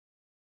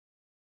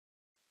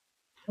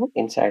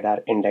Inside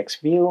our index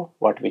view,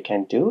 what we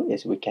can do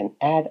is we can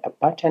add a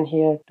button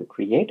here to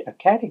create a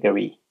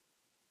category.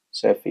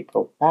 So if we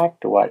go back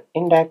to our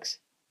index,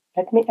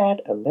 let me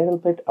add a little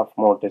bit of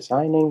more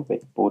designing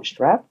with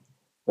Bootstrap.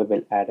 We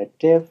will add a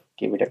div,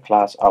 give it a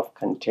class of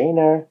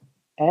container,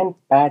 and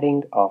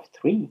padding of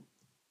 3.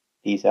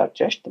 These are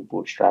just the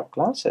Bootstrap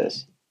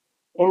classes.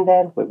 In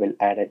there, we will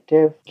add a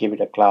div, give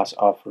it a class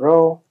of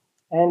row,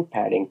 and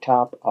padding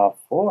top of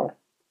 4.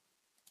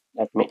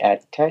 Let me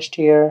add test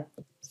here,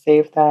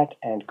 save that,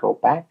 and go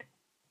back.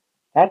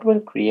 That will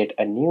create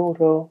a new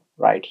row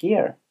right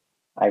here.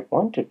 I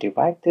want to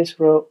divide this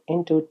row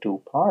into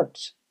 2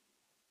 parts.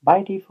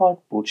 By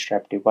default,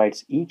 Bootstrap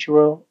divides each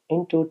row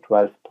into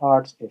 12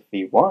 parts if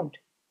we want.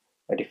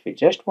 But if we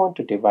just want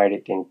to divide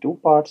it in 2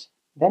 parts,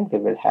 then we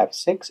will have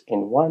 6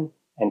 in one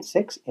and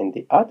 6 in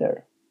the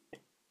other.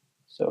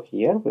 So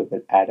here we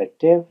will add a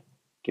div,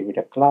 give it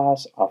a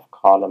class of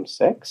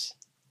column6.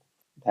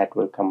 That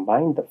will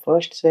combine the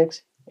first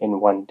 6 in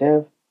one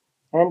div,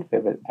 and we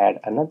will add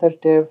another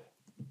div,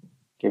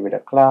 give it a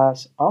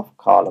class of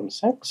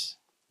column6.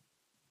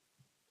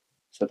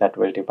 So that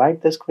will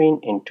divide the screen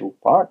in 2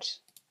 parts.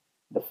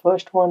 The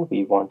first one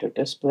we want to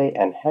display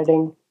an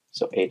heading,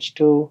 so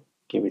h2,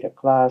 give it a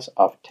class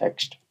of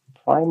text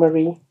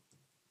primary,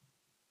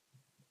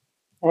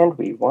 and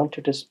we want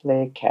to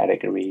display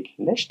category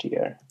list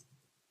here.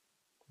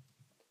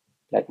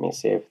 Let me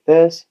save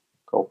this,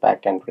 go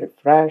back and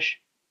refresh,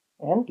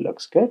 and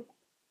looks good.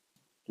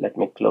 Let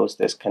me close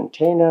this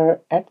container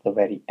at the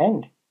very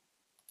end.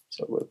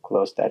 So we'll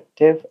close that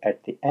div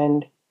at the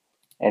end,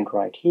 and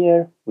right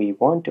here we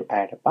want to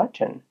add a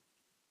button.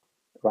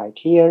 Right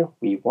here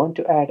we want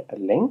to add a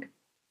link.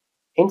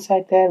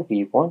 Inside there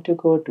we want to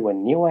go to a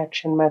new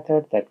action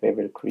method that we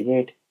will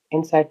create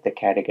inside the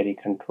category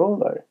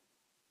controller.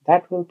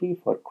 That will be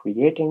for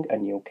creating a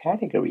new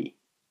category.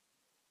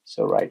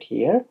 So right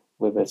here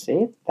we will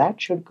say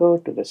that should go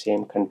to the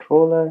same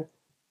controller,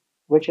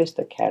 which is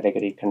the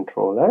category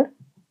controller,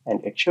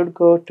 and it should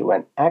go to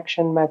an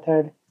action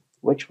method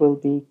which will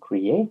be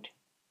create.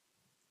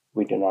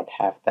 We do not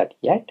have that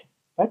yet,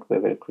 but we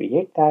will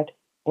create that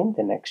in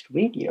the next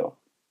video.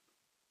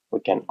 We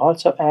can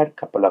also add a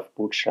couple of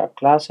Bootstrap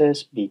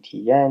classes,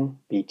 btn,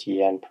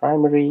 btn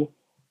primary,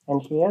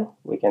 and here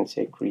we can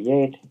say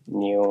create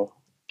new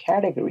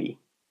category.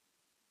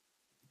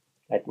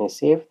 Let me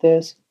save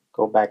this,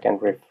 go back and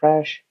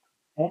refresh,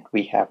 and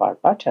we have our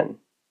button.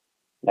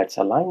 Let's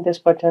align this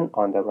button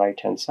on the right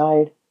hand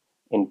side.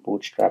 In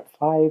Bootstrap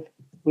 5,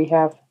 we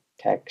have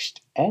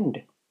text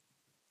end.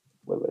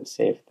 We will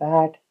save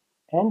that,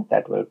 and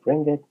that will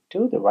bring it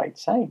to the right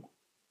side.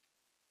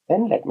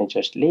 Then let me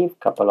just leave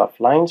a couple of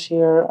lines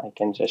here. I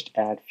can just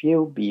add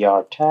few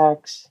BR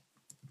tags,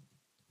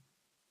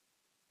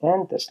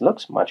 and this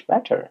looks much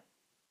better.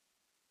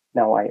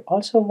 Now I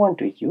also want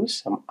to use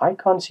some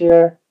icons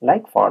here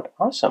like Font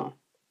Awesome,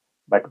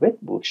 but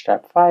with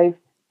Bootstrap 5,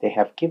 they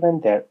have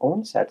given their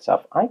own sets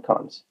of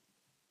icons.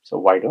 So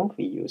why don't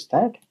we use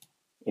that?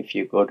 If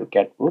you go to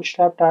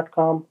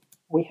getbootstrap.com,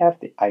 we have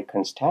the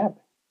Icons tab.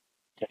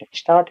 Getting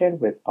started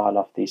with all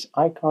of these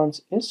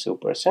icons is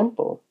super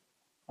simple.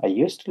 I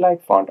used to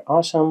like Font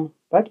Awesome,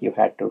 but you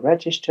had to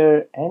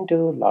register and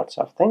do lots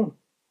of things.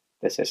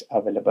 This is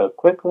available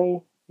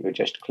quickly. You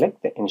just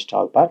click the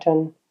install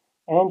button,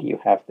 and you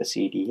have the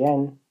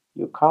CDN.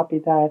 You copy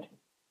that,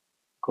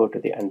 go to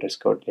the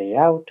underscore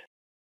layout,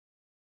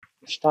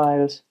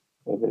 styles,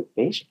 we will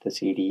paste the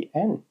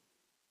CDN.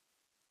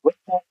 With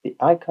that, the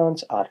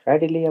icons are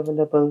readily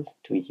available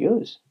to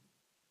use.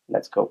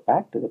 Let's go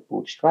back to the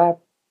Bootstrap,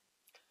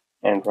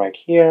 and right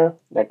here,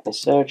 let me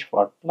search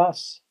for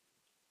plus.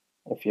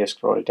 If you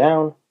scroll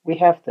down, we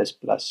have this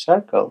plus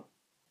circle.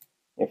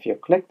 If you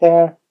click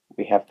there,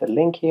 we have the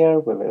link here.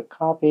 We will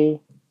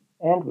copy,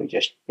 and we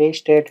just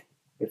paste it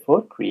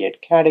before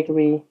create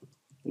category.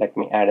 Let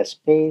me add a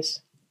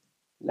space.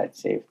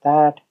 Let's save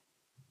that,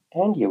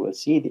 and you will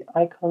see the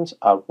icons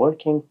are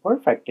working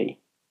perfectly.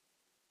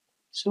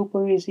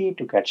 Super easy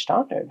to get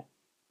started.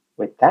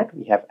 With that,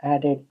 we have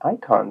added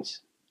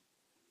icons.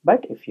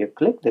 But if you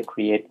click the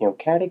create new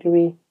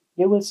category,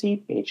 you will see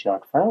page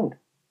not found.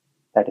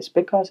 That is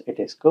because it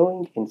is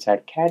going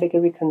inside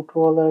category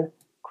controller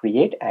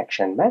create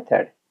action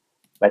method.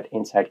 But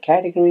inside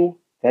category,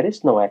 there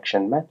is no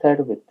action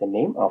method with the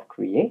name of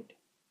create.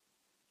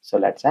 So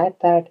let's add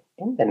that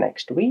in the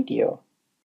next video.